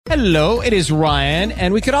Hello, it is Ryan,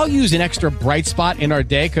 and we could all use an extra bright spot in our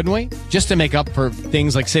day, couldn't we? Just to make up for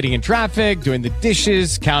things like sitting in traffic, doing the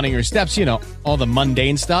dishes, counting your steps, all the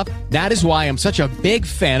mundane stuff. That is why I'm such a big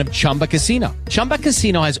fan of Chumba Casino. Chumba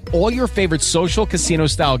Casino has all your favorite social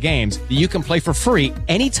casino-style games that you can play for free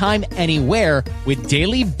anytime, anywhere with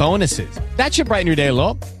daily bonuses. That should brighten your day a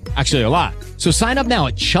little. Actually, a lot. So sign up now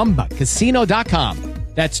at ChumbaCasino.com.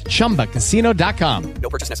 That's ChumbaCasino.com. No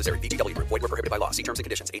purchase necessary. VGW Group. Void where prohibited by law. See terms and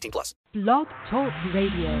conditions. 18+. Blog Talk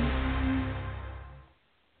Radio.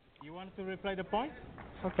 You want to replay the point?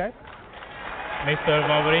 Okay. Mr.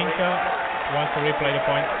 Wawrinka wants to replay the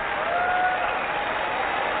point.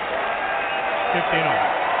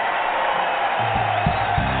 15-all.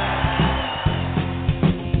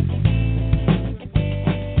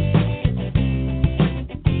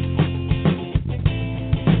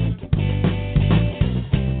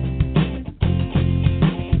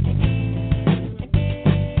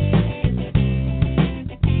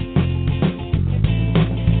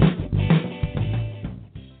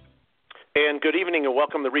 Good evening and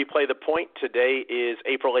welcome to Replay the Point. Today is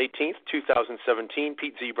April 18th, 2017.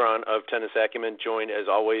 Pete Ziebron of Tennis Acumen, joined as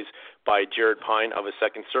always by Jared Pine of A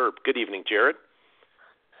Second Serve. Good evening, Jared.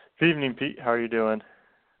 Good evening, Pete. How are you doing?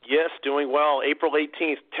 Yes, doing well. April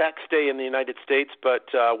 18th, tax day in the United States, but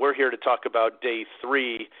we're here to talk about day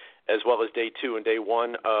 3 as well as day 2 and day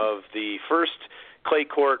 1 of the first clay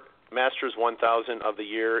court Masters 1000 of the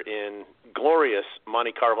year in glorious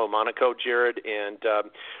Monte-Carlo, Monaco, Jared. And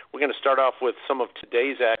we're going to start off with some of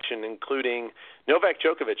today's action, including Novak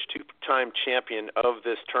Djokovic, two-time champion of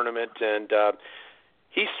this tournament. And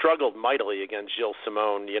he struggled mightily against Gilles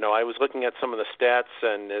Simon. I was looking at some of the stats,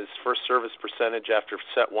 and his first service percentage after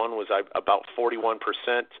set 1 was about 41%.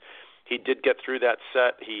 He did get through that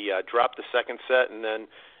set. He dropped the second set, and then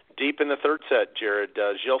deep in the third set, Jared,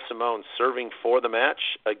 Gilles Simon serving for the match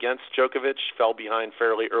against Djokovic, fell behind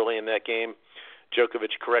fairly early in that game.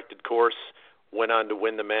 Djokovic corrected course, went on to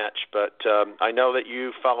win the match. But I know that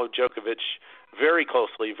you follow Djokovic very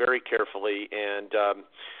closely, very carefully, and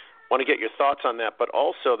want to get your thoughts on that, but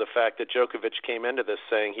also the fact that Djokovic came into this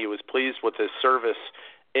saying he was pleased with his service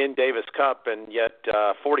in Davis Cup, and yet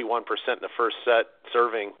 41% in the first set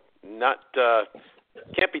serving, not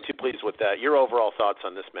can't be too pleased with that. Your overall thoughts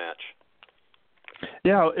on this match?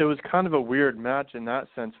 Yeah, it was kind of a weird match in that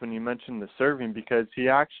sense when you mentioned the serving, because he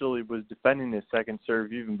actually was defending his second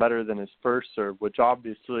serve even better than his first serve, which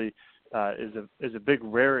obviously is a big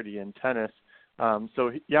rarity in tennis. He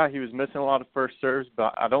was missing a lot of first serves,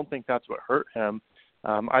 but I don't think that's what hurt him.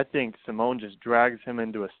 I think Simone just drags him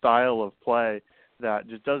into a style of play that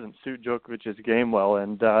just doesn't suit Djokovic's game well,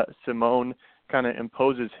 and Simone kind of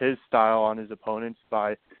imposes his style on his opponents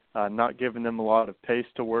by not giving them a lot of pace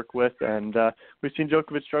to work with, and we've seen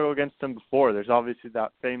Djokovic struggle against him before. There's obviously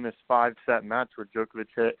that famous 5-set match where Djokovic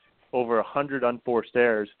hit over 100 unforced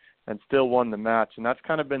errors and still won the match, and that's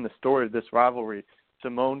kind of been the story of this rivalry.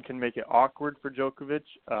 Simone can make it awkward for Djokovic,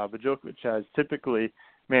 but Djokovic has typically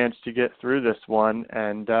managed to get through this one,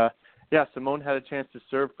 and Simone had a chance to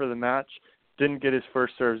serve for the match, didn't get his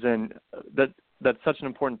first serves in. That's such an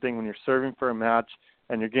important thing when you're serving for a match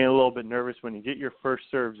and you're getting a little bit nervous. When you get your first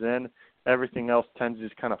serves in, everything else tends to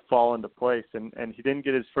just kind of fall into place. And he didn't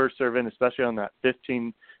get his first serve in, especially on that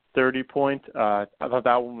 15-30 point. I thought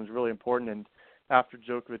that one was really important. And after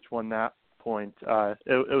Djokovic won that point,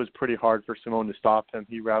 it was pretty hard for Simone to stop him.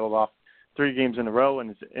 He rattled off 3 games in a row and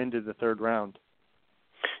is into the third round.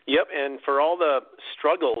 Yep, and for all the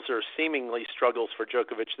struggles or seemingly struggles for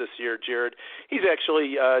Djokovic this year, Jared, he's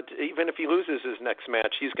actually, even if he loses his next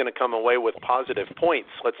match, he's going to come away with positive points.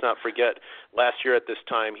 Let's not forget, last year at this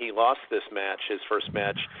time, he lost this match, his first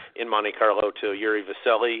match in Monte-Carlo to Yuri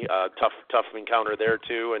Vesely. Tough encounter there,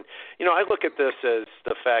 too. And, I look at this as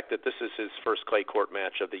the fact that this is his first clay court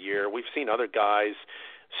match of the year. We've seen other guys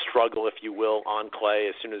struggle, if you will, on clay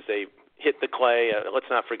as soon as they hit the clay. Let's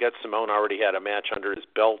not forget Simone already had a match under his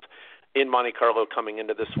belt in Monte-Carlo coming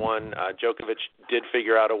into this one. Djokovic did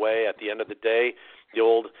figure out a way at the end of the day. The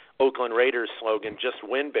old Oakland Raiders slogan, just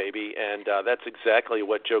win, baby, and that's exactly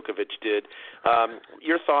what Djokovic did.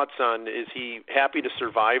 Your thoughts on, is he happy to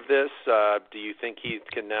survive this? Do you think he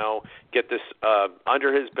can now get this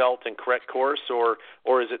under his belt and correct course, or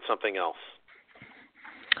is it something else?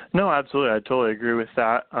 No, absolutely. I totally agree with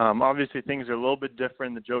that. Obviously, things are a little bit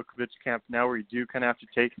different in the Djokovic camp now, where you do kind of have to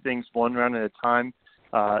take things one round at a time.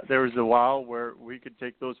 There was a while where we could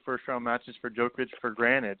take those first-round matches for Djokovic for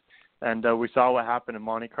granted, and we saw what happened in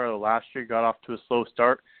Monte-Carlo last year. Got off to a slow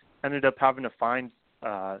start, ended up having to find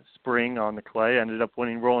spring on the clay, ended up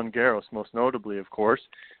winning Roland Garros, most notably, of course.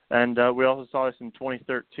 And we also saw this in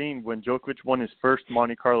 2013 when Djokovic won his first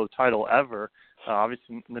Monte-Carlo title ever.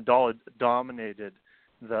 Obviously, Nadal had dominated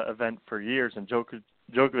the event for years, and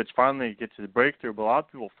Djokovic finally gets his breakthrough. But a lot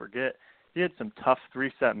of people forget he had some tough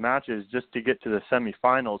 3-set matches just to get to the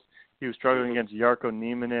semifinals. He was struggling against Jarkko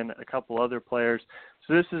Nieminen, a couple other players.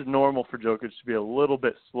 So this is normal for Djokovic to be a little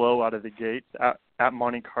bit slow out of the gates at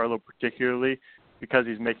Monte-Carlo, particularly because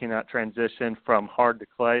he's making that transition from hard to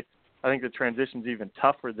clay. I think the transition's even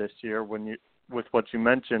tougher this year with what you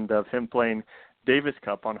mentioned of him playing Davis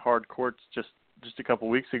Cup on hard courts just a couple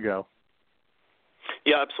weeks ago.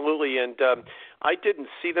 Yeah, absolutely. And I didn't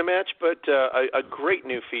see the match, but a great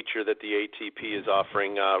new feature that the ATP is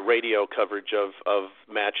offering, radio coverage of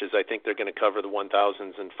matches. I think they're going to cover the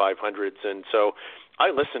 1000s and 500s. And so I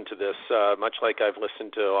listened to this, much like I've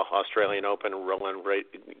listened to Australian Open, Roland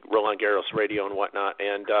Garros radio and whatnot,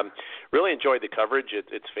 and really enjoyed the coverage.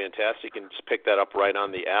 It's fantastic. You can just pick that up right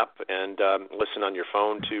on the app and listen on your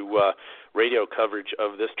phone to radio coverage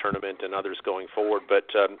of this tournament and others going forward. But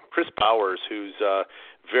Chris Bowers, who's a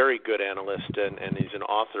very good analyst and he's an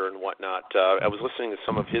author and whatnot, I was listening to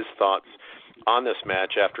some of his thoughts on this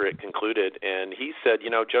match after it concluded, and he said,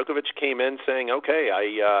 Djokovic came in saying, okay,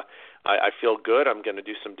 I feel good, I'm going to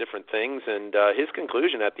do some different things, and his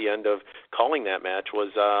conclusion at the end of calling that match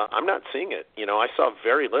was, I'm not seeing it. I saw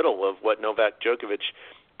very little of what Novak Djokovic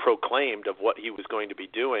proclaimed of what he was going to be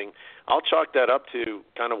doing. I'll chalk that up to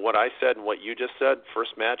kind of what I said and what you just said,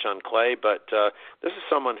 first match on clay, but this is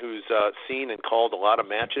someone who's seen and called a lot of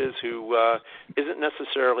matches who isn't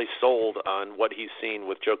necessarily sold on what he's seen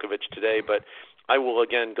with Djokovic today, but I will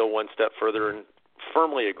again go one step further and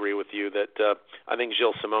firmly agree with you that I think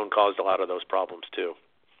Gilles Simon caused a lot of those problems too.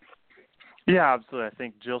 Yeah, absolutely. I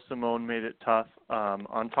think Gilles Simon made it tough.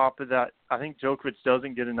 On top of that, I think Djokovic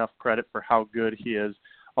doesn't get enough credit for how good he is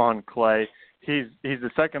on clay. He's the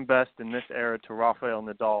second best in this era to Rafael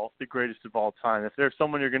Nadal, the greatest of all time. If there's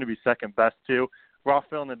someone you're going to be second best to,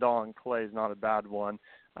 Rafael Nadal on clay is not a bad one.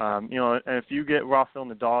 And if you get Rafael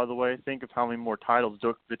Nadal out of the way, think of how many more titles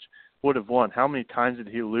Djokovic would have won. How many times did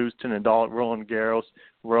he lose to Nadal at Roland Garros,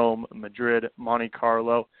 Rome, Madrid, Monte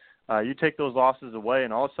Carlo? You take those losses away,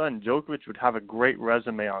 and all of a sudden Djokovic would have a great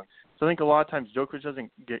resume on. So I think a lot of times Djokovic doesn't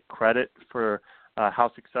get credit for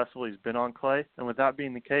how successful he's been on clay. And with that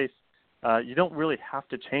being the case, you don't really have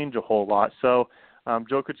to change a whole lot. So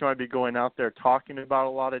Djokovic might be going out there talking about a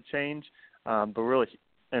lot of change, but really,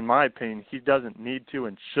 in my opinion, he doesn't need to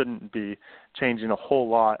and shouldn't be changing a whole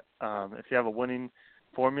lot. If you have a winning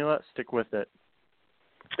formula, stick with it.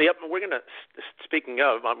 Yep, we're going to, speaking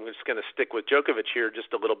of, I'm just going to stick with Djokovic here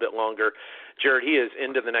just a little bit longer. Jared, he is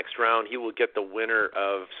into the next round. He will get the winner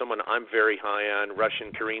of someone I'm very high on,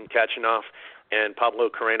 Russian Karen Khachanov and Pablo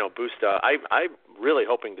Carreno Busta. I'm really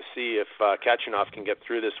hoping to see if Khachanov can get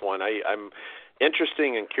through this one. I'm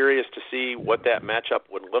interested and curious to see what that matchup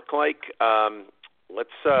would look like.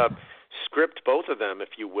 Let's script both of them,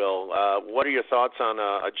 if you will. What are your thoughts on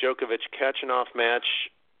a Djokovic-Khachanov match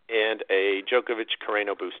and a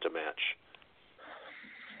Djokovic-Carreno Busta match?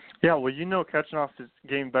 Yeah, well, Khachanov is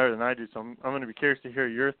game better than I do, so I'm going to be curious to hear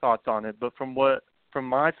your thoughts on it. But from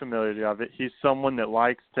my familiarity of it, he's someone that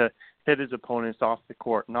likes to hit his opponents off the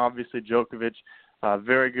court. And obviously Djokovic,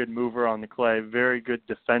 very good mover on the clay, very good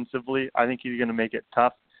defensively. I think he's going to make it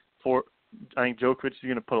tough I think Djokovic is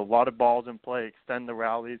going to put a lot of balls in play, extend the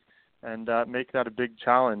rallies, and make that a big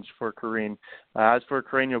challenge for Karen. As for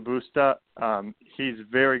Carreno Busta, he's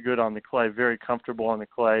very good on the clay, very comfortable on the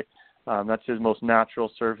clay. That's his most natural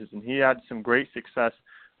surface, and he had some great success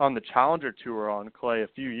on the Challenger Tour on clay a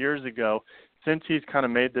few years ago. Since he's kind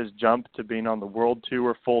of made this jump to being on the World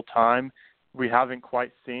Tour full-time, we haven't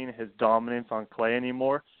quite seen his dominance on clay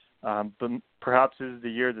anymore. But perhaps this is the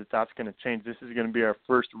year that's going to change. This is going to be our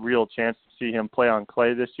first real chance to see him play on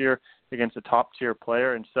clay this year against a top-tier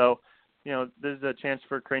player. And so, there's a chance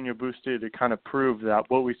for Carreno Busta to kind of prove that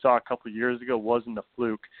what we saw a couple of years ago wasn't a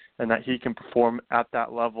fluke and that he can perform at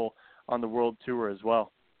that level on the World Tour as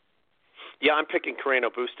well. Yeah, I'm picking Carreno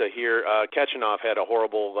Busta here. Khachanov had a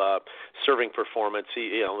horrible serving performance.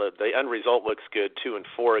 The end result looks good,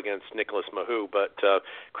 2-4 against Nicolas Mahut, but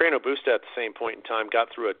Carreno Busta at the same point in time got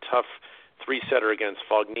through a tough three-setter against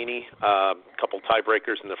Fognini, a couple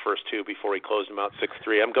tiebreakers in the first two before he closed him out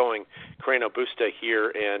 6-3. I'm going Carreno Busta here,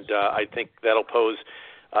 and I think that'll pose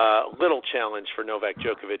little challenge for Novak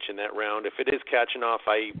Djokovic in that round. If it is Kachanov,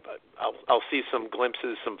 I'll see some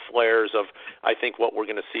glimpses, some flares of, I think, what we're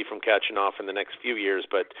going to see from Kachanov in the next few years,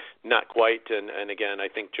 but not quite. And again, I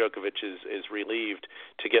think Djokovic is relieved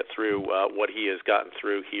to get through what he has gotten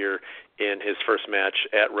through here in his first match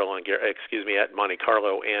at at Monte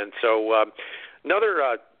Carlo. And so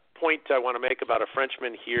another point I want to make about a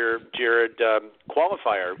Frenchman here, Jared,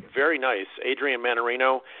 qualifier, very nice. Adrian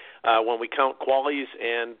Mannarino, when we count qualies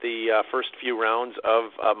and the first few rounds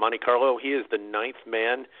of Monte Carlo, he is the 9th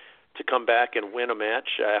man to come back and win a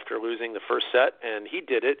match after losing the first set, and he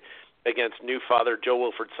did it against new father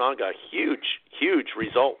Joe-Wilfried Tsonga. Huge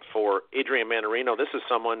result for Adrian Mannarino. This is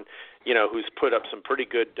someone, who's put up some pretty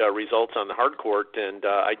good results on the hard court, and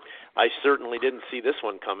I certainly didn't see this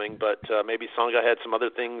one coming, but maybe Tsonga had some other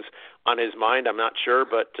things on his mind. I'm not sure,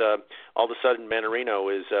 but all of a sudden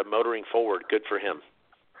Mannarino is motoring forward. Good for him.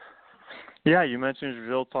 Yeah, you mentioned his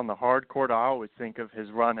results on the hard court. I always think of his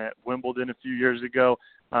run at Wimbledon a few years ago.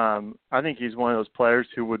 I think he's one of those players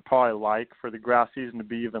who would probably like for the grass season to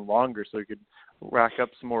be even longer so he could rack up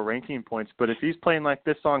some more ranking points. But if he's playing like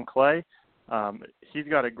this on clay, he's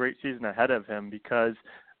got a great season ahead of him because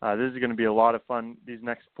this is going to be a lot of fun, these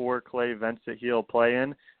next 4 clay events that he'll play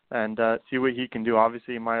in, and see what he can do.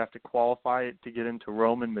 Obviously, he might have to qualify to get into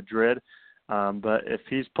Rome and Madrid. But if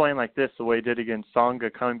he's playing like this, the way he did against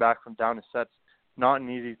Tsonga, coming back from down to sets, not an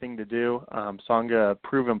easy thing to do. Tsonga, a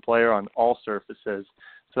proven player on all surfaces.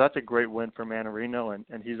 So that's a great win for Mannarino,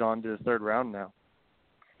 and he's on to the 3rd round now.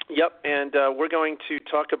 Yep, and we're going to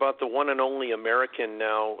talk about the one and only American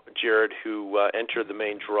now, Jared, who entered the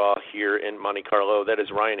main draw here in Monte Carlo. That is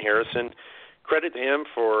Ryan Harrison. Credit to him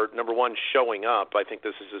for, number one, showing up. I think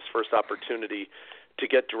this is his first opportunity to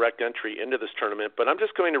get direct entry into this tournament. But I'm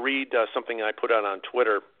just going to read something I put out on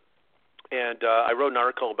Twitter. And I wrote an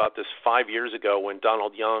article about this 5 years ago when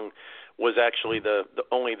Donald Young was actually the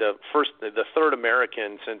 3rd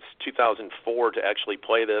American since 2004 to actually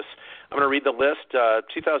play this. I'm going to read the list.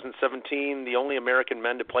 2017, the only American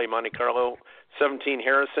men to play Monte Carlo. 17,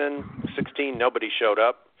 Harrison. 16, nobody showed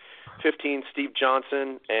up. 15, Steve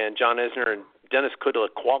Johnson and John Isner and Dennis Kudla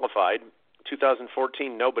qualified.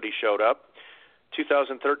 2014, nobody showed up.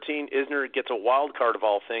 2013, Isner gets a wild card of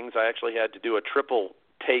all things. I actually had to do a triple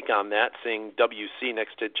take on that, seeing WC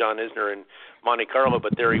next to John Isner in Monte Carlo,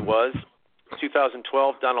 but there he was.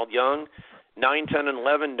 2012, Donald Young. 9, 10, and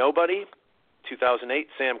 11, nobody. 2008,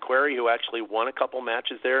 Sam Querrey, who actually won a couple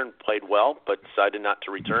matches there and played well, but decided not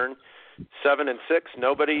to return. 7 and 6,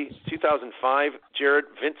 nobody. 2005, Jared,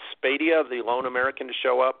 Vince Spadia, the lone American to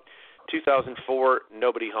show up. 2004,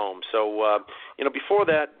 nobody home. So, before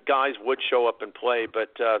that, guys would show up and play, but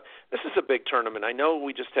this is a big tournament. I know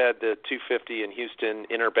we just had the 250 in Houston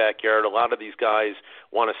in our backyard. A lot of these guys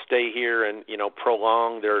want to stay here and,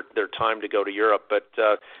 prolong their time to go to Europe, but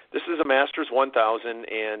this is a Masters 1000,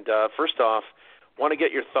 and first off, want to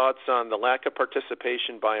get your thoughts on the lack of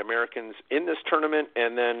participation by Americans in this tournament,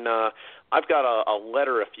 and then I've got a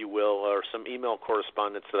letter, if you will, or some email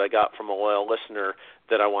correspondence that I got from a loyal listener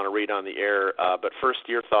that I want to read on the air. But first,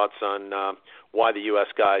 your thoughts on why the U.S.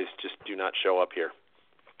 guys just do not show up here.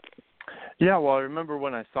 Yeah, well, I remember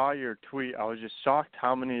when I saw your tweet, I was just shocked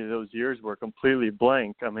how many of those years were completely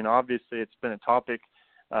blank. I mean, obviously it's been a topic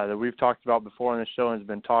that we've talked about before on the show and has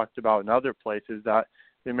been talked about in other places that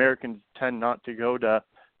the Americans tend not to go to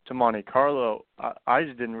Monte Carlo. I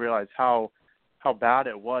just didn't realize how bad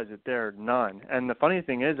it was that there are none. And the funny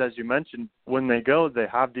thing is, as you mentioned, when they go, they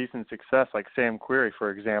have decent success, like Sam Querrey,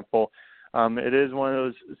 for example. It is one of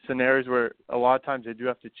those scenarios where a lot of times they do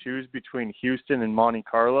have to choose between Houston and Monte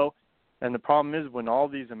Carlo. And the problem is when all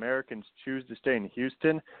these Americans choose to stay in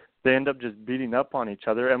Houston, they end up just beating up on each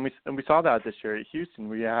other. And we saw that this year at Houston.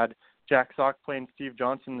 We had Jack Sock playing Steve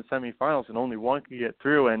Johnson in the semifinals, and only one could get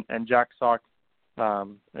through. And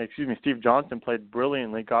Steve Johnson played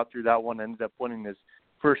brilliantly, got through that one, ended up winning his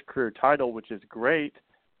first career title, which is great.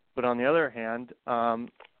 But on the other hand,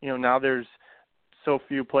 now there's so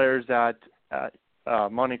few players at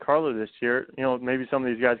Monte Carlo this year. Maybe some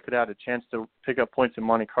of these guys could have had a chance to pick up points in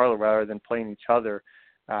Monte Carlo rather than playing each other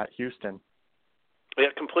at Houston. Yeah,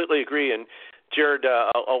 completely agree. And Jared,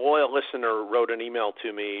 a loyal listener wrote an email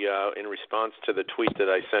to me in response to the tweet that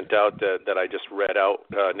I sent out that I just read out,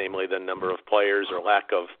 namely the number of players or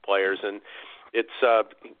lack of players. And it's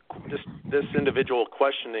this individual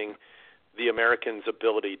questioning the Americans'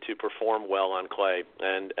 ability to perform well on clay.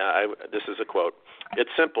 And this is a quote.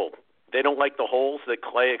 It's simple. They don't like the holes that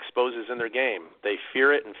clay exposes in their game. They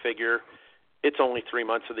fear it and figure it's only 3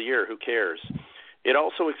 months of the year. Who cares? It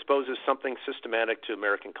also exposes something systematic to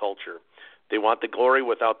American culture. They want the glory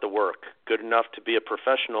without the work. Good enough to be a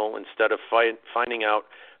professional instead of finding out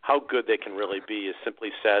how good they can really be is simply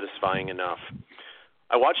satisfying enough.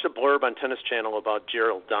 I watched a blurb on Tennis Channel about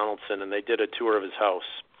Gerald Donaldson, and they did a tour of his house.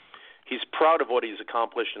 He's proud of what he's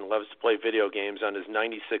accomplished and loves to play video games on his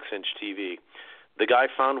 96-inch TV. The guy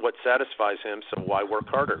found what satisfies him, so why work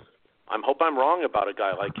harder? I hope I'm wrong about a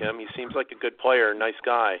guy like him. He seems like a good player, nice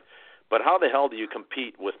guy. But how the hell do you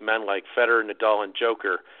compete with men like Federer, Nadal, and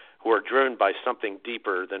Joker who are driven by something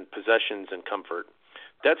deeper than possessions and comfort?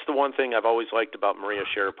 That's the one thing I've always liked about Maria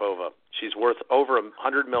Sharapova. She's worth over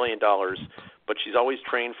 $100 million, but she's always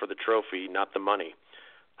trained for the trophy, not the money.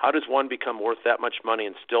 How does one become worth that much money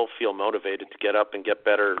and still feel motivated to get up and get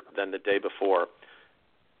better than the day before?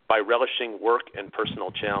 By relishing work and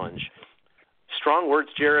personal challenge. Strong words,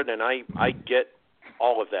 Jared, and I get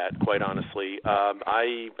all of that, quite honestly.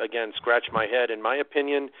 I, again, scratch my head. In my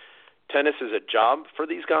opinion, tennis is a job for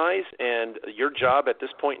these guys, and your job at this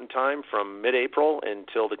point in time from mid-April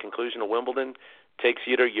until the conclusion of Wimbledon takes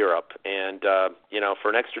you to Europe. And, for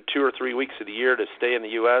an extra 2 or 3 weeks of the year to stay in the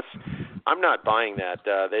U.S., I'm not buying that.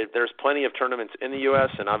 There's plenty of tournaments in the U.S.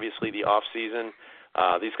 and obviously the off-season.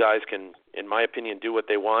 These guys can, in my opinion, do what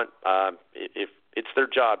they want. If it's their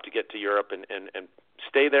job to get to Europe and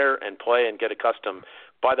stay there and play and get accustomed.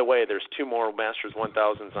 By the way, there's 2 more Masters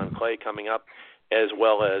 1000s on clay coming up, as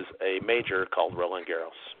well as a major called Roland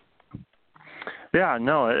Garros. Yeah,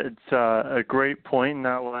 no, it's a great point in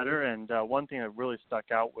that letter, and one thing that really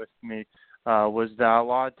stuck out with me was that a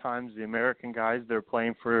lot of times the American guys, they're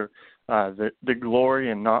playing for the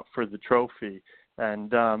glory and not for the trophy.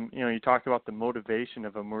 And, you talked about the motivation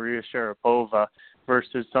of a Maria Sharapova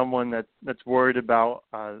versus someone that's worried about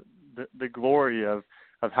the glory of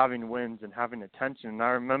having wins and having attention. And I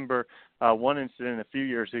remember one incident a few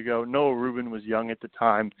years ago. Noah Rubin was young at the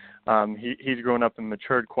time. He's grown up and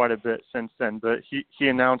matured quite a bit since then. But he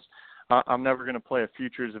announced, I'm never going to play a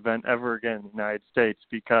futures event ever again in the United States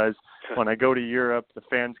because when I go to Europe, the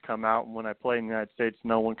fans come out, and when I play in the United States,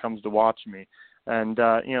 no one comes to watch me. And,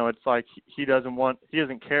 it's like he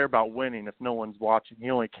doesn't care about winning if no one's watching. He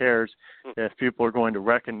only cares if people are going to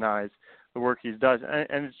recognize the work he does.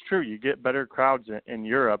 And it's true, you get better crowds in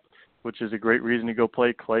Europe, which is a great reason to go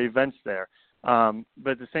play clay events there.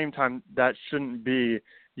 But at the same time, that shouldn't be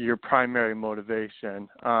your primary motivation.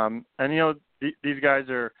 These guys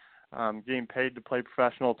are getting paid to play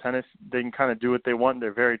professional tennis. They can kind of do what they want.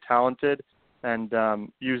 They're very talented and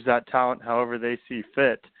use that talent however they see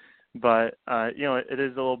fit. But, it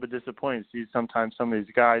is a little bit disappointing to see sometimes some of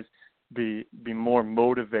these guys be more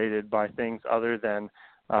motivated by things other than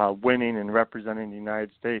winning and representing the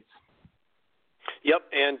United States. Yep,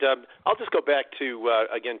 and I'll just go back to,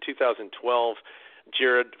 2012.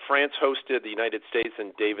 Jared, France hosted the United States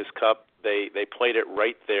in Davis Cup. They played it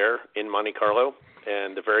right there in Monte-Carlo,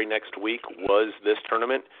 and the very next week was this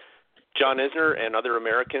tournament. John Isner and other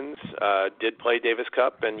Americans did play Davis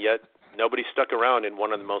Cup, and yet nobody stuck around in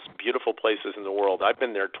one of the most beautiful places in the world. I've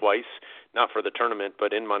been there twice, not for the tournament,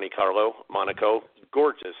 but in Monte-Carlo, Monaco.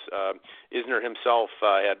 Gorgeous. Isner himself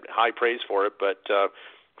had high praise for it, but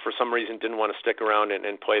for some reason didn't want to stick around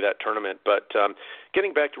and play that tournament. But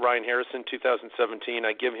getting back to Ryan Harrison, 2017,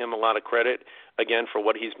 I give him a lot of credit, again, for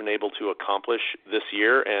what he's been able to accomplish this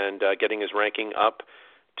year and getting his ranking up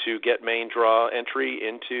to get main draw entry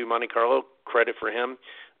into Monte-Carlo. Credit for him.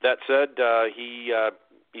 That said,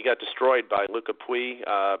 he got destroyed by Luca Pouille.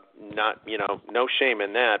 No shame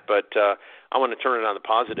in that, but I want to turn it on the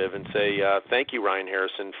positive and say thank you, Ryan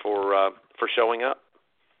Harrison, for showing up.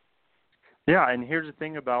 Yeah, and here's the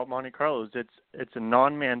thing about Monte Carlo is it's a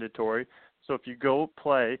non-mandatory. So if you go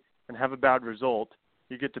play and have a bad result,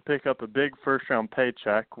 you get to pick up a big first-round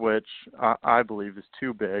paycheck, which I believe is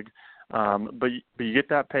too big. But you get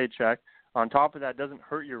that paycheck. On top of that, it doesn't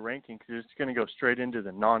hurt your ranking because it's going to go straight into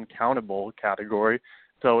the non-countable category.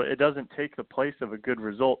 So it doesn't take the place of a good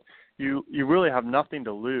result. You really have nothing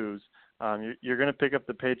to lose. You're going to pick up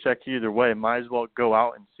the paycheck either way. Might as well go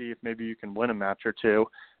out and see if maybe you can win a match or two.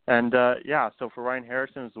 And, so for Ryan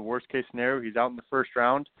Harrison, it's the worst-case scenario. He's out in the first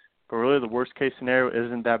round. But really the worst-case scenario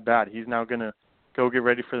isn't that bad. He's now going to go get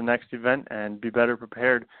ready for the next event and be better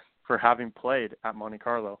prepared for having played at Monte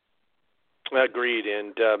Carlo. Agreed.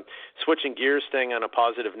 And switching gears, staying on a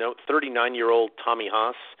positive note, 39-year-old Tommy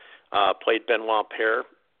Haas played Benoit Paire,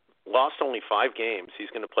 lost only 5 games. He's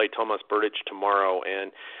going to play Tomas Berdych tomorrow.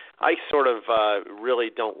 And I sort of really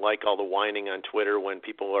don't like all the whining on Twitter when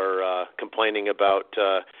people are complaining about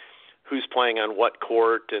who's playing on what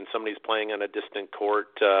court and somebody's playing on a distant court.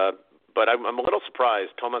 But I'm a little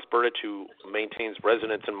surprised. Tomas Berdych, who maintains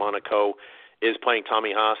residence in Monaco, is playing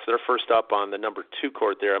Tommy Haas. They're first up on the number 2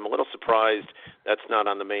 court there. I'm a little surprised that's not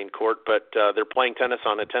on the main court, but they're playing tennis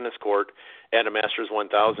on a tennis court at a Masters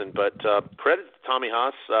 1000. But credit to Tommy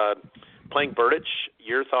Haas playing Berdych.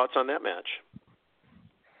 Your thoughts on that match?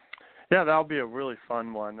 Yeah, that'll be a really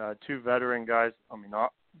fun one. 2 veteran guys. I mean,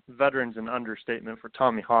 veteran's an understatement for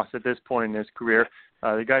Tommy Haas at this point in his career.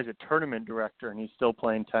 The guy's a tournament director, and he's still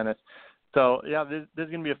playing tennis. So, yeah, this is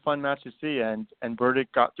going to be a fun match to see. And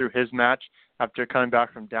Berdych got through his match after coming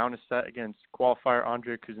back from down a set against qualifier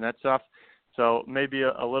Andrei Kuznetsov. So maybe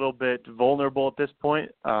a little bit vulnerable at this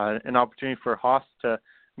point, an opportunity for Haas to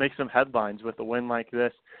make some headlines with a win like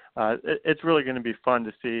this. It's really going to be fun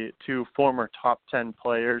to see 2 former top 10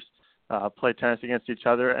 players play tennis against each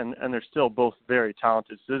other, and they're still both very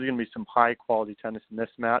talented. So there's going to be some high-quality tennis in this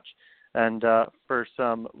match. And for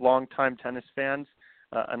some long-time tennis fans,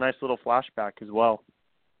 a nice little flashback as well.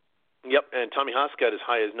 Yep, and Tommy Haas got as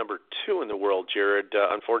high as number 2 in the world, Jared.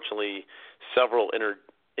 Unfortunately, several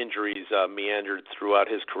injuries meandered throughout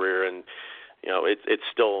his career, and it's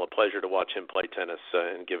still a pleasure to watch him play tennis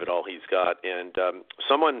and give it all he's got. And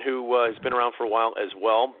someone who has been around for a while as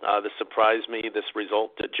well, this surprised me, this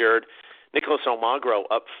result, Jared. Nicolas Almagro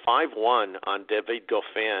up 5-1 on David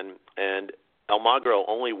Goffin, and Almagro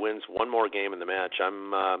only wins one more game in the match.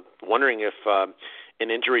 I'm wondering if an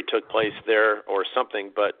injury took place there or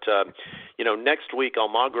something, but next week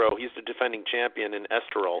Almagro, he's the defending champion in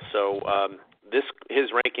Estoril, so his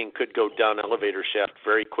ranking could go down elevator shaft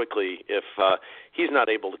very quickly if he's not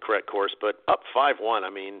able to correct course. But up 5-1, I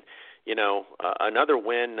mean, another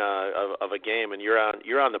win of a game, and you're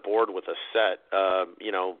on the board with a set.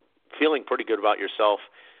 Feeling pretty good about yourself.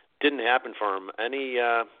 Didn't happen for him.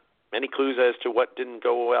 Any clues as to what didn't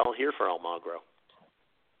go well here for Almagro?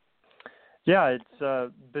 Yeah,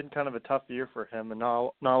 it's been kind of a tough year for him, and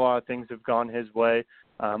not a lot of things have gone his way.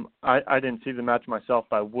 I didn't see the match myself,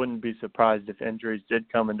 but I wouldn't be surprised if injuries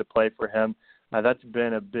did come into play for him. That's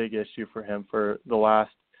been a big issue for him for the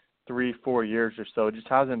last 3-4 years or so. It just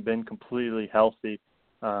hasn't been completely healthy.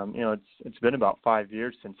 It's been about 5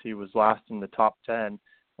 years since he was last in the top 10.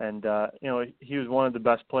 And, he was one of the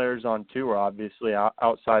best players on tour, obviously,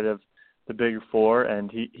 outside of the Big Four, and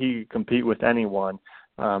he could compete with anyone.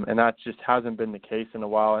 And that just hasn't been the case in a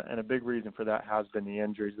while. And a big reason for that has been the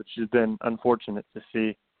injuries, which has been unfortunate to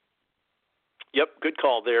see. Yep, good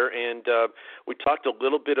call there. And we talked a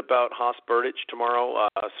little bit about Haas Berdych tomorrow.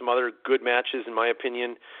 Some other good matches, in my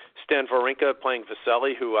opinion. Stan Wawrinka playing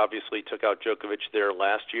Vesely, who obviously took out Djokovic there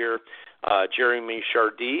last year. Jeremy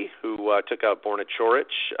Chardy, who took out Borna Coric,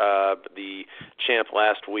 the champ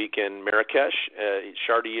last week in Marrakech.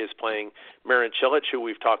 Chardy is playing Marin Cilic, who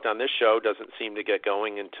we've talked on this show, doesn't seem to get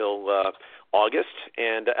going until August.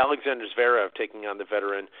 And Alexander Zverev taking on the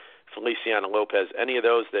veteran Feliciano Lopez. Any of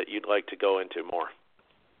those that you'd like to go into more?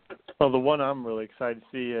 Well, the one I'm really excited to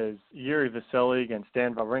see is Yuri Vesely against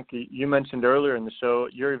Stan Wawrinka. You mentioned earlier in the show,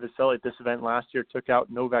 Yuri Vesely at this event last year took out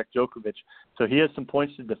Novak Djokovic. So he has some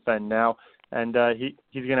points to defend now, and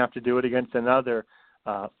he's going to have to do it against another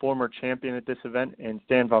former champion at this event, and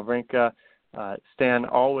Stan Wawrinka. Stan,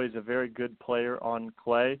 always a very good player on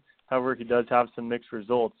clay. However, he does have some mixed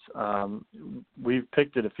results. We've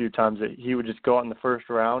picked it a few times that he would just go out in the first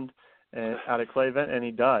round at a clay event, and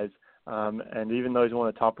he does. And even though he's one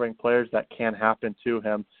of the top-ranked players, that can happen to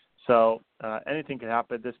him. So anything can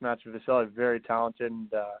happen at this match with Vesely. Very talented.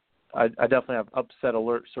 And, I definitely have upset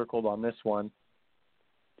alert circled on this one.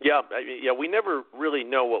 Yeah, we never really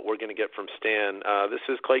know what we're going to get from Stan. This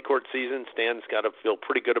is clay court season. Stan's got to feel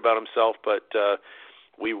pretty good about himself, but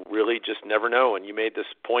we really just never know. And you made this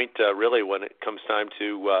point really when it comes time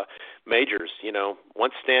to majors.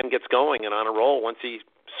 Once Stan gets going and on a roll, once he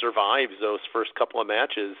survives those first couple of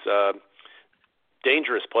matches,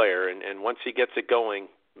 dangerous player. And once he gets it going,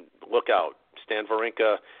 look out. Stan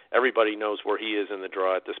Wawrinka, everybody knows where he is in the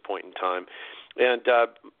draw at this point in time. And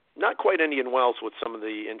not quite Indian Wells with some of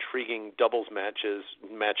the intriguing doubles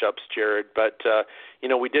matchups, Jared. But,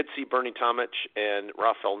 we did see Bernie Tomic and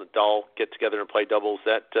Rafael Nadal get together and play doubles.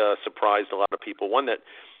 That surprised a lot of people. One that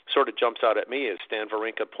sort of jumps out at me is Stan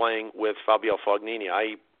Wawrinka playing with Fabio Fognini.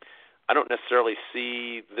 I don't necessarily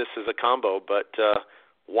see this as a combo, but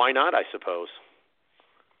why not, I suppose?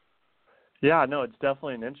 Yeah, no, it's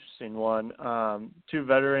definitely an interesting one. 2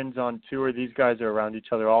 veterans on tour. These guys are around each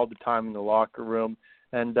other all the time in the locker room,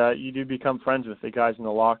 and you do become friends with the guys in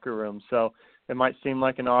the locker room. So it might seem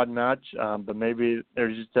like an odd match, but maybe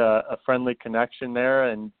there's just a friendly connection there,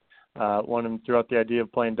 and one of them threw out the idea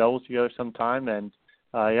of playing doubles together sometime. And,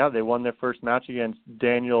 they won their first match against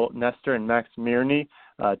Daniel Nestor and Max Mirny,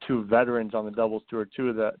 2 veterans on the doubles tour, two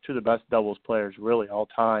of the best doubles players really all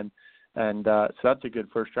time. And so that's a good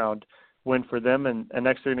first-round win for them. And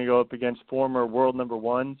next they're going to go up against former world number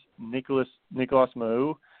ones, Nicolas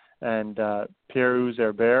Mahut and Pierre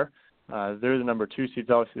Herbert. They're the number 2 seeds,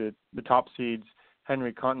 obviously the top seeds,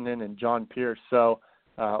 Henry Continent and John Pierce. So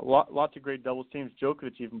lots of great doubles teams.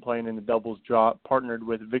 Djokovic even playing in the doubles draw, partnered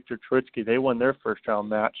with Victor Troicki. They won their first-round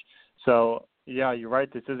match. So, yeah, you're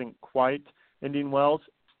right. This isn't quite Indian Wells.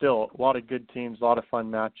 Still, a lot of good teams, a lot of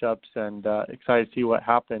fun matchups, and excited to see what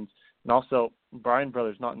happens. And also, Bryan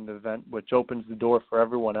Brothers not in the event, which opens the door for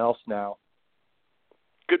everyone else now.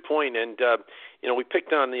 Good point. And, we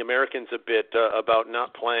picked on the Americans a bit about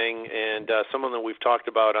not playing, and someone that we've talked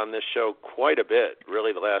about on this show quite a bit,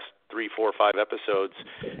 really the last 3, 4, 5 episodes.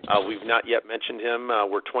 We've not yet mentioned him.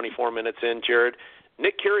 We're 24 minutes in, Jared.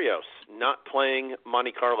 Nick Kyrgios not playing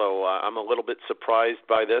Monte-Carlo. I'm a little bit surprised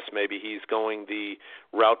by this. Maybe he's going the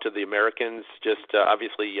route of the Americans, just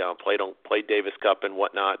obviously played Davis Cup and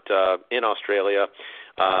whatnot in Australia.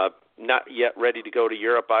 Not yet ready to go to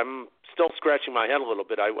Europe. I'm still scratching my head a little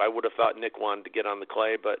bit. I would have thought Nick wanted to get on the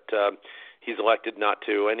clay, but he's elected not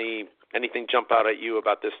to. Anything jump out at you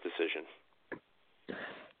about this decision?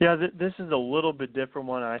 Yeah, this is a little bit different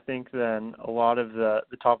one, I think, than a lot of the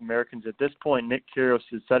top Americans. At this point, Nick Kyrgios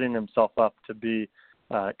is setting himself up to be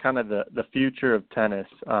kind of the future of tennis.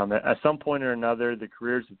 At some point or another, the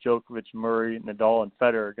careers of Djokovic, Murray, Nadal, and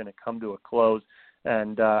Federer are going to come to a close.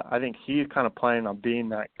 And I think he's kind of planning on being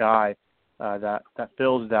that guy that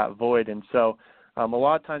fills that void. And so a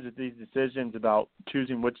lot of times with these decisions about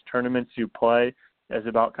choosing which tournaments you play is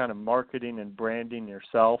about kind of marketing and branding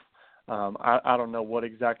yourself. I don't know what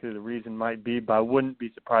exactly the reason might be, but I wouldn't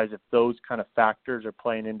be surprised if those kind of factors are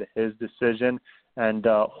playing into his decision. And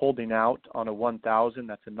holding out on a 1,000,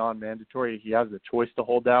 that's a non-mandatory. He has the choice to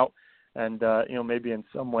hold out, and maybe in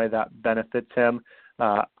some way that benefits him.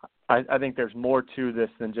 I think there's more to this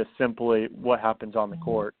than just simply what happens on the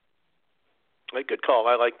court. A good call.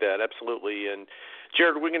 I like that, absolutely. And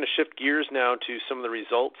Jared, we're going to shift gears now to some of the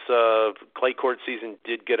results. Clay court season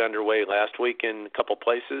did get underway last week in a couple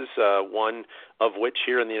places, one of which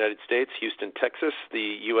here in the United States, Houston, Texas,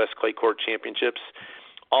 the U.S. Clay Court Championships.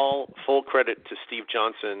 All full credit to Steve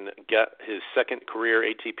Johnson, get his second career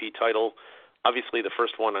ATP title. Obviously the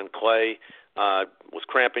first one on clay, was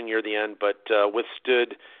cramping near the end, but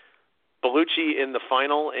withstood Bellucci in the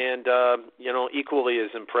final, and equally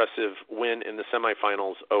as impressive win in the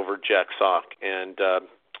semifinals over Jack Sock. And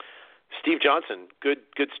Steve Johnson,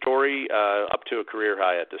 good story, up to a career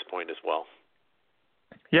high at this point as well.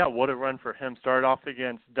 Yeah, what a run for him. Started off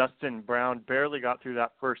against Dustin Brown, barely got through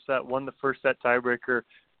that first set, won the first set tiebreaker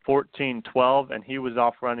 14-12, and he was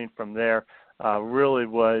off running from there. Really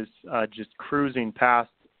was just cruising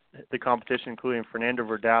past the competition, including Fernando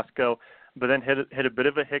Verdasco, but then hit a bit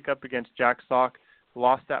of a hiccup against Jack Sock,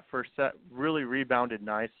 lost that first set, really rebounded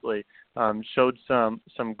nicely, showed some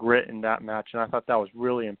grit in that match, and I thought that was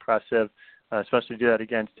really impressive, especially to do that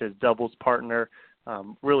against his doubles partner.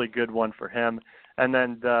 Really good one for him. And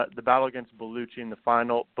then the battle against Bellucci in the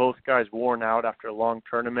final, both guys worn out after a long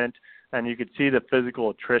tournament, and you could see the physical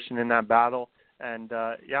attrition in that battle. And,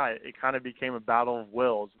 it kind of became a battle of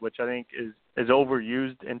wills, which I think is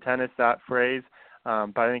overused in tennis, that phrase.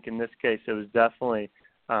 But I think in this case it was definitely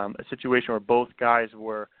a situation where both guys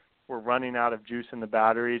were running out of juice in the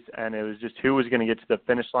batteries, and it was just who was going to get to the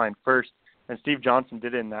finish line first. And Steve Johnson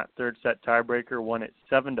did it in that third set tiebreaker, won it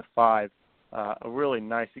 7-5. A really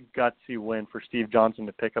nice, gutsy win for Steve Johnson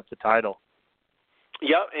to pick up the title.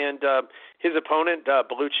 Yeah, and his opponent,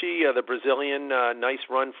 Bellucci, the Brazilian, nice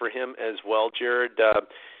run for him as well, Jared.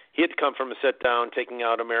 He had to come from a set down, taking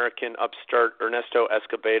out American upstart Ernesto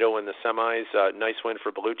Escobedo in the semis. Nice win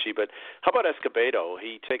for Bellucci. But how about Escobedo?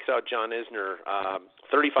 He takes out John Isner,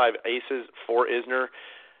 35 aces for Isner.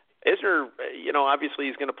 Isner, obviously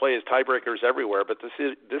he's going to play his tiebreakers everywhere, but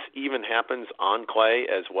this even happens on clay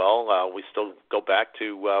as well. We still go back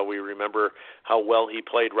to, we remember how well he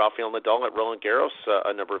played Rafael Nadal at Roland Garros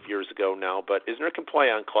a number of years ago now, but Isner can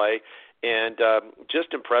play on clay, and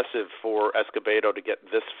just impressive for Escobedo to get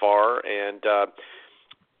this far. And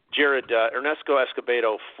Jared, Ernesto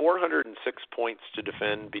Escobedo, 406 points to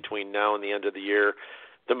defend between now and the end of the year.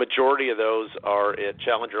 The majority of those are at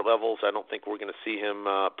challenger levels. I don't think we're going to see him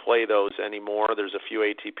play those anymore. There's a few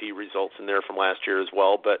ATP results in there from last year as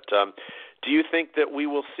well. But do you think that we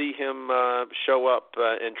will see him show up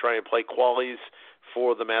and try and play qualies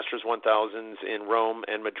for the Masters 1000s in Rome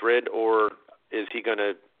and Madrid, or is he going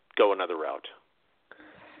to go another route?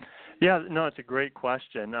 Yeah, no, it's a great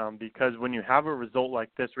question because when you have a result like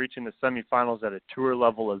this, reaching the semifinals at a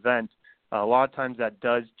tour-level event, a lot of times that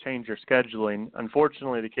does change your scheduling.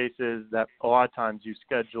 Unfortunately, the case is that a lot of times you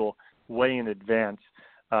schedule way in advance.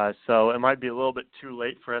 So it might be a little bit too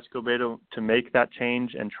late for Escobedo to make that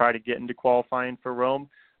change and try to get into qualifying for Rome.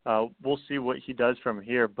 We'll see what he does from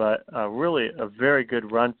here, but really a very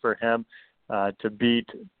good run for him to beat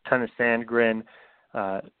Tennys Sandgren,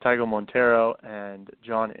 Tiago Monteiro, and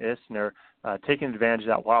John Isner, taking advantage of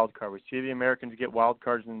that wild card. We see the Americans get wild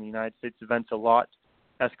cards in the United States events a lot.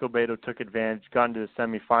 Escobedo took advantage, got into the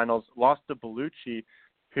semifinals, lost to Bellucci,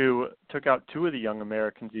 who took out two of the young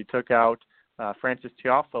Americans. He took out Francis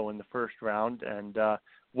Tiafoe in the first round and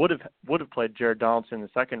would have played Jared Donaldson in the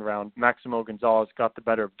second round. Maximo Gonzalez got the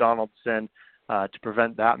better of Donaldson to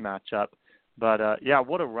prevent that matchup. But,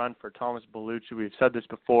 what a run for Thomas Bellucci. We've said this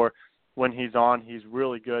before. When he's on, he's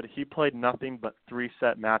really good. He played nothing but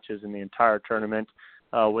 3-set matches in the entire tournament,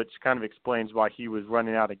 which kind of explains why he was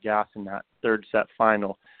running out of gas in that third set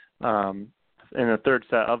final, in the third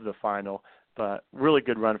set of the final. But really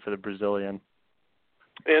good run for the Brazilian.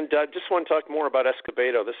 And just want to talk more about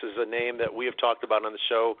Escobedo. This is a name that we have talked about on the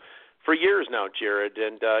show for years now, Jared.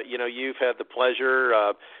 And, you've had the pleasure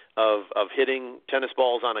of hitting tennis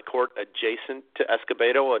balls on a court adjacent to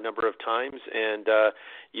Escobedo a number of times. And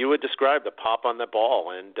you would describe the pop on the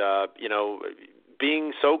ball and,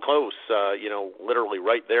 being so close, literally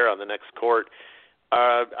right there on the next court.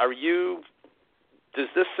 Does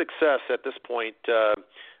this success at this point, are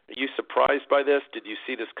you surprised by this? Did you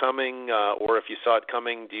see this coming? Or if you saw it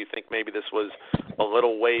coming, do you think maybe this was a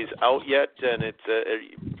little ways out yet? And it's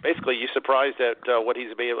basically you surprised at what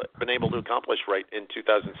he's been able to accomplish right in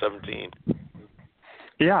 2017.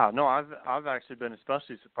 Yeah, no, I've actually been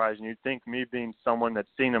especially surprised. And you'd think me being someone that's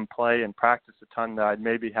seen him play and practice a ton that I'd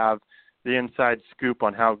maybe have the inside scoop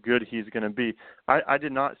on how good he's going to be. I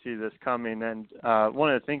did not see this coming. And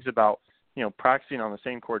one of the things about practicing on the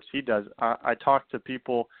same courts he does, I talk to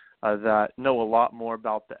people that know a lot more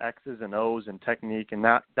about the X's and O's and technique and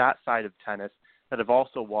that side of tennis that have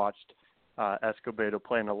also watched Escobedo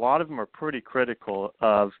play. And a lot of them are pretty critical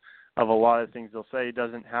of a lot of things. They'll say he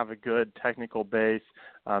doesn't have a good technical base.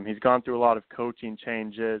 He's gone through a lot of coaching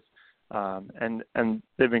changes. And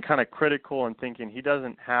they've been kind of critical and thinking he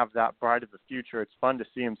doesn't have that bright of a future. It's fun to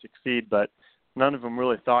see him succeed, but none of them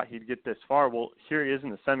really thought he'd get this far. Well, here he is in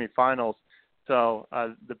the semifinals. So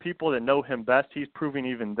the people that know him best, he's proving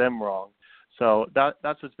even them wrong. So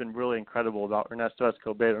that's what's been really incredible about Ernesto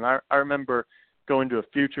Escobedo. And I remember going to a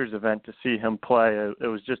Futures event to see him play. It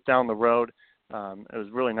was just down the road. It was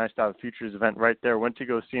really nice to have a Futures event right there. Went to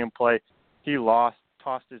go see him play. He lost,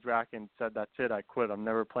 tossed his racket, and said, "That's it, I quit. I'm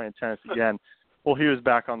never playing tennis again." Well, he was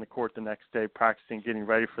back on the court the next day practicing, getting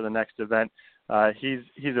ready for the next event.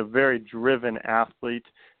 He's a very driven athlete,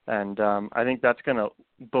 and I think that's going to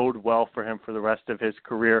bode well for him for the rest of his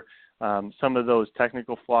career. Some of those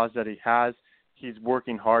technical flaws that he has, he's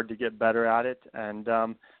working hard to get better at it. And,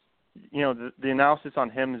 the analysis on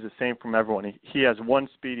him is the same from everyone. He has one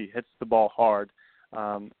speed. He hits the ball hard.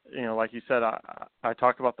 Like you said, I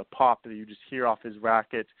talk about the pop that you just hear off his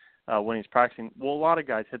racket when he's practicing. Well, a lot of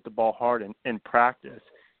guys hit the ball hard in practice.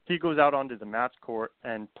 He goes out onto the match court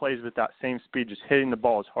and plays with that same speed, just hitting the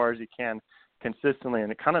ball as hard as he can consistently,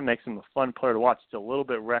 and it kind of makes him a fun player to watch. It's a little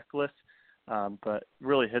bit reckless, but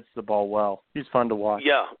really hits the ball well. He's fun to watch.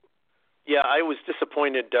 Yeah, I was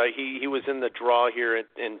disappointed. He was in the draw here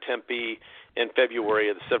in Tempe in February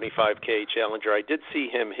of the 75K Challenger. I did see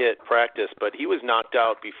him hit practice, but he was knocked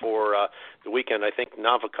out before the weekend. I think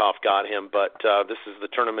Novak got him, but this is the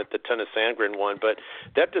tournament that Tennys Sandgren won. But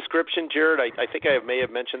that description, Jared, I think I may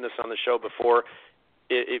have mentioned this on the show before.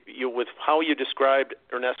 With how you described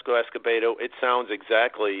Ernesto Escobedo, it sounds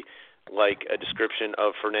exactly like a description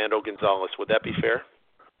of Fernando Gonzalez. Would that be fair?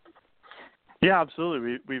 Yeah,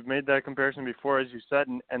 absolutely. We've made that comparison before, as you said,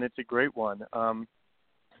 and it's a great one.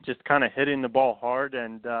 Just kind of hitting the ball hard,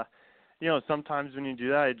 and sometimes when you do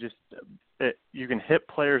that, you can hit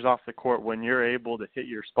players off the court when you're able to hit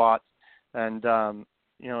your spots, and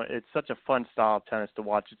it's such a fun style of tennis to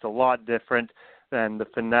watch. It's a lot different than the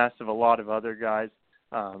finesse of a lot of other guys.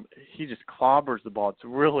 He just clobbers the ball.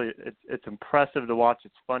 It's impressive to watch.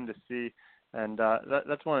 It's fun to see, and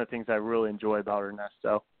that's one of the things I really enjoy about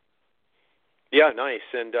Ernesto. Yeah, nice.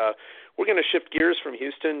 And we're going to shift gears from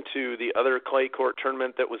Houston to the other clay court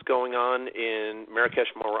tournament that was going on in Marrakech,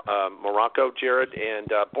 Morocco, Jared, and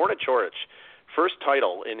Borna Coric, first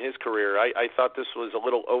title in his career. I thought this was a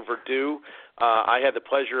little overdue. I had the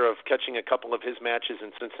pleasure of catching a couple of his matches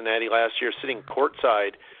in Cincinnati last year, sitting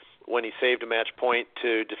courtside when he saved a match point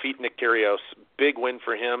to defeat Nick Kyrgios. Big win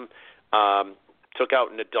for him. Took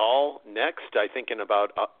out Nadal next, I think in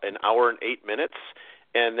about an hour and 8 minutes.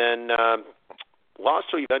 And then lost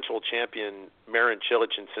to eventual champion Marin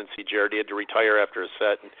Cilic in Cincy, Jared. He had to retire after a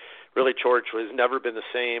set. And really Coric has never been the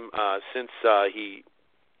same since he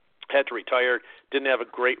had to retire. Didn't have a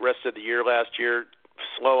great rest of the year last year.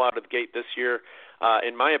 Slow out of the gate this year.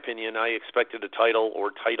 In my opinion, I expected a title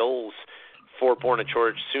or titles for Borna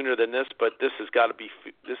Coric sooner than this, but this has got to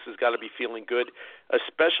be feeling good,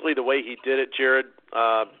 especially the way he did it, Jared.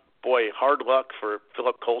 Boy, hard luck for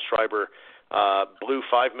Philip Kohlschreiber. Blew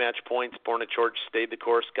 5 match points. Borna Coric stayed the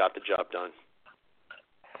course, got the job done.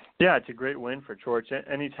 Yeah, it's a great win for Coric,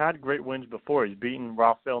 and he's had great wins before. He's beaten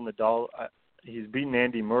Rafael Nadal. He's beaten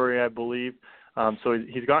Andy Murray, I believe. So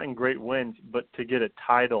he's gotten great wins, but to get a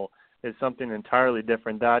title is something entirely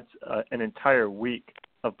different. That's an entire week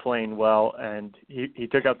of playing well, and he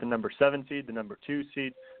took out the number 7 seed, the number 2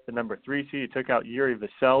 seed, the number 3 seed. He took out Yuri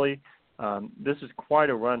Vesely. This is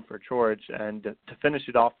quite a run for Coric, and to finish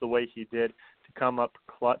it off the way he did, to come up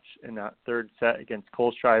clutch in that third set against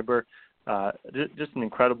Kohlschreiber, just an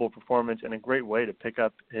incredible performance and a great way to pick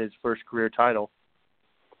up his first career title.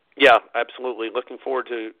 Yeah, absolutely. Looking forward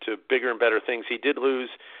to bigger and better things. He did lose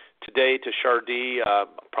today to Chardy.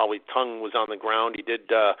 Probably tongue was on the ground. He did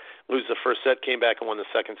lose the first set, came back and won the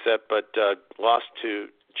second set, but lost to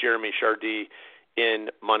Jeremy Chardy in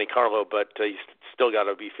Monte-Carlo, but he's still got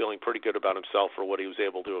to be feeling pretty good about himself for what he was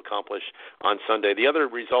able to accomplish on Sunday. The other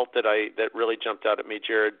result that really jumped out at me,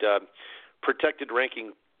 Jared, protected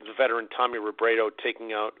ranking veteran Tommy Robredo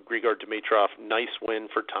taking out Grigor Dimitrov. Nice win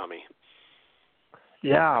for Tommy.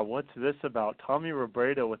 Yeah, what's this about? Tommy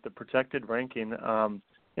Robredo with the protected ranking.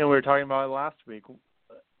 We were talking about it last week.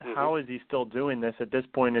 How is he still doing this at this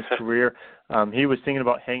point in his career? He was thinking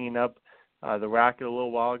about hanging up the racket a little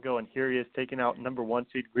while ago, and here he is taking out number 1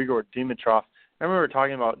 seed Grigor Dimitrov. I remember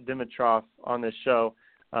talking about Dimitrov on this show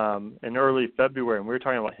in early February, and we were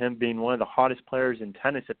talking about him being one of the hottest players in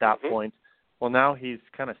tennis at that point. Well, now he's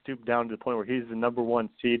kind of stooped down to the point where he's the number 1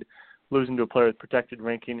 seed, losing to a player with protected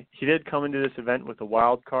ranking. He did come into this event with a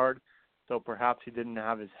wild card, so perhaps he didn't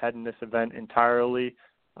have his head in this event entirely.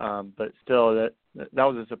 But still, that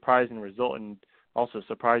was a surprising result and also a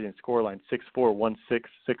surprising scoreline, 6-4, 1-6,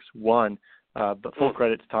 6-1. But full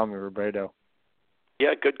credit to Tommy Robredo.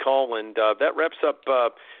 Yeah, good call. And that wraps up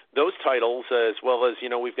those titles, as well as,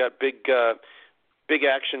 we've got big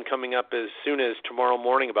action coming up as soon as tomorrow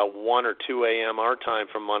morning, about 1 or 2 a.m. our time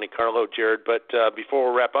from Monte-Carlo, Jared. But before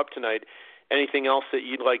we wrap up tonight, anything else that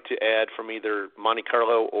you'd like to add from either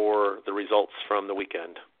Monte-Carlo or the results from the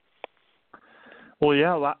weekend? Well,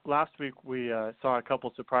 yeah, last week we saw a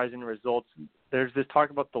couple surprising results. There's this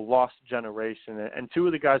talk about the lost generation, and 2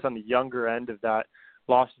 of the guys on the younger end of that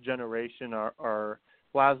lost generation are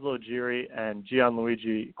Laszlo Giri and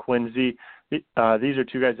Gianluigi Quinzi. These are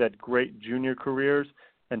 2 guys that had great junior careers,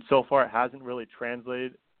 and so far it hasn't really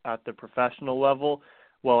translated at the professional level.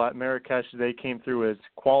 Well, at Marrakech, they came through as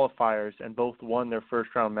qualifiers and both won their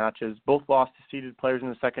first-round matches. Both lost to seeded players in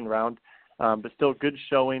the second round, but still good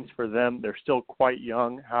showings for them. They're still quite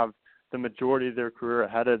young, have the majority of their career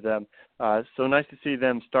ahead of them. So nice to see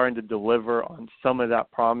them starting to deliver on some of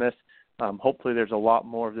that promise. Hopefully there's a lot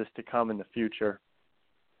more of this to come in the future.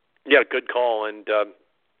 Yeah, good call. And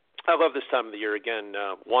I love this time of the year. Again,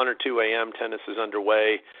 1 or 2 a.m. tennis is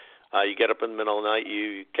underway. You get up in the middle of the night,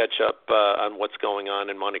 you catch up on what's going on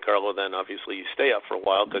in Monte-Carlo, then obviously you stay up for a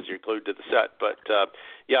while because you're glued to the set. But,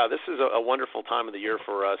 yeah, this is a wonderful time of the year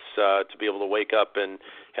for us to be able to wake up and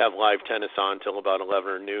have live tennis on till about 11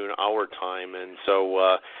 or noon our time. And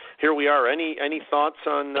so here we are. Any thoughts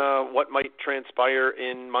on what might transpire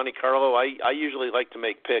in Monte-Carlo? I usually like to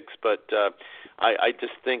make picks, but I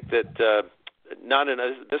just think that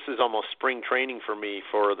this is almost spring training for me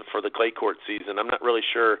for the clay court season. I'm not really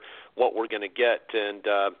sure what we're going to get, and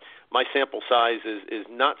my sample size is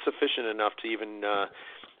not sufficient enough to even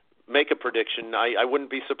make a prediction. I wouldn't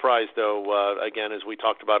be surprised, though, again, as we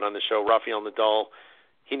talked about on the show, Rafael Nadal,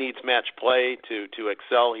 he needs match play to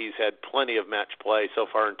excel. He's had plenty of match play so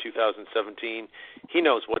far in 2017. He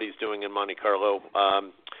knows what he's doing in Monte-Carlo.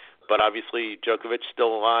 But obviously Djokovic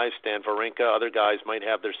still alive, Stan Wawrinka, other guys might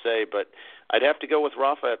have their say, but I'd have to go with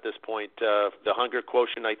Rafa at this point. The hunger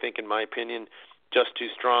quotient, I think, in my opinion, just too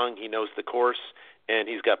strong. He knows the course, and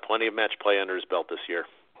he's got plenty of match play under his belt this year.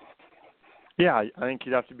 Yeah, I think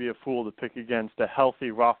you'd have to be a fool to pick against a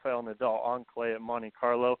healthy Rafael Nadal on clay at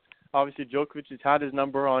Monte-Carlo. Obviously, Djokovic has had his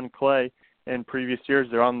number on clay in previous years.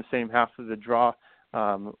 They're on the same half of the draw.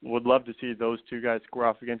 Would love to see those 2 guys square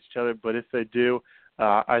off against each other, but if they do,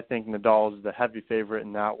 I think Nadal is the heavy favorite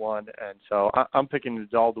in that one, and so I'm picking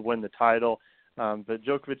Nadal to win the title. But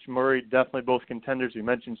Djokovic, Murray, definitely both contenders. You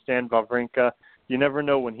mentioned Stan Wawrinka. You never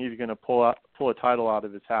know when he's going to pull a title out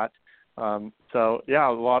of his hat. So yeah,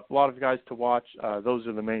 a lot of guys to watch. Those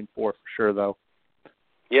are the main 4 for sure, though.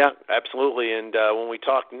 Yeah, absolutely. And when we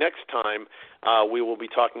talk next time, we will be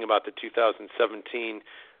talking about the 2017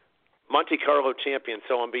 Monte-Carlo champion.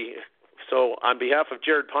 So on behalf of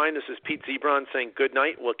Jared Pine, this is Pete Ziebron saying good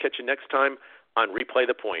night. We'll catch you next time on Replay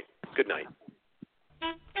the Point. Good night.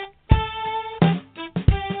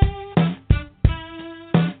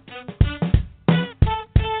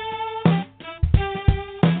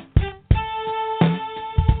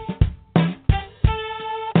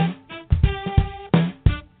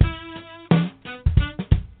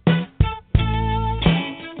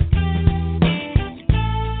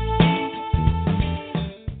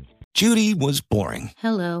 Judy was boring.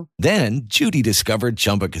 Hello. Then Judy discovered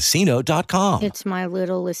ChumbaCasino.com. It's my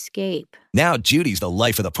little escape. Now Judy's the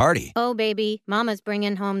life of the party. Oh, baby, mama's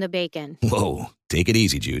bringing home the bacon. Whoa, take it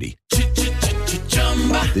easy, Judy.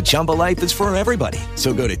 The Chumba life is for everybody.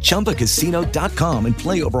 So go to ChumbaCasino.com and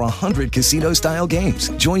play over 100 casino-style games.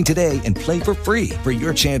 Join today and play for free for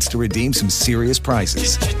your chance to redeem some serious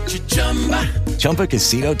prizes.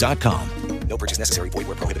 ChumbaCasino.com. No purchase necessary. Void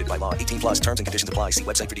where prohibited by law. 18+ terms and conditions apply. See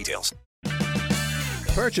website for details.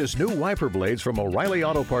 Purchase new wiper blades from O'Reilly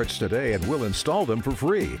Auto Parts today and we'll install them for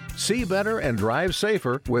free. See better and drive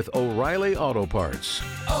safer with O'Reilly Auto Parts.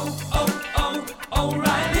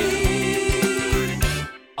 O'Reilly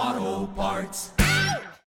Auto Parts.